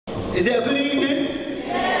Is it a good evening?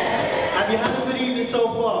 Yes. Have you had a good evening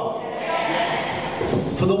so far? Yes.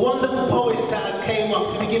 For the wonderful poets that have came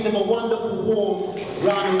up, can we give them a wonderful warm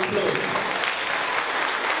round of applause?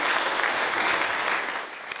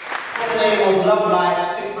 The name of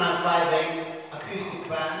LoveLife6958 acoustic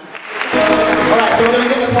band. Alright, so we're going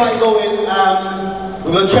to get the party going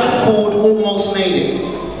with a track called Almost Made It.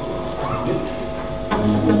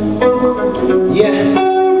 Yeah.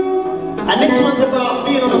 And this one's about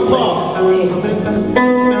being on a path.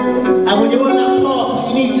 And when you're on that path, what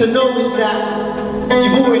you need to know is that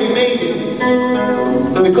you've already made it.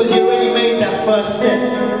 Because you already made that first step.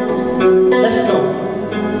 Let's go.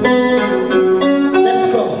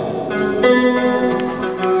 Let's go.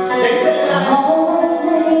 They said that I almost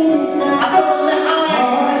made it. I told them that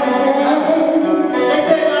they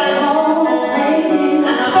said that I almost made it. And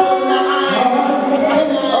I told them that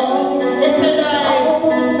they said that I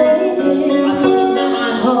almost made it. I told them that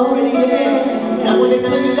I'm already there. And when they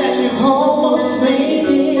tell you that you almost made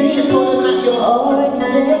it, you should tell them that you're already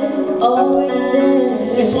there, already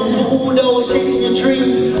there. This one's for all those chasing your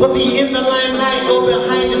dreams, but be in the limelight.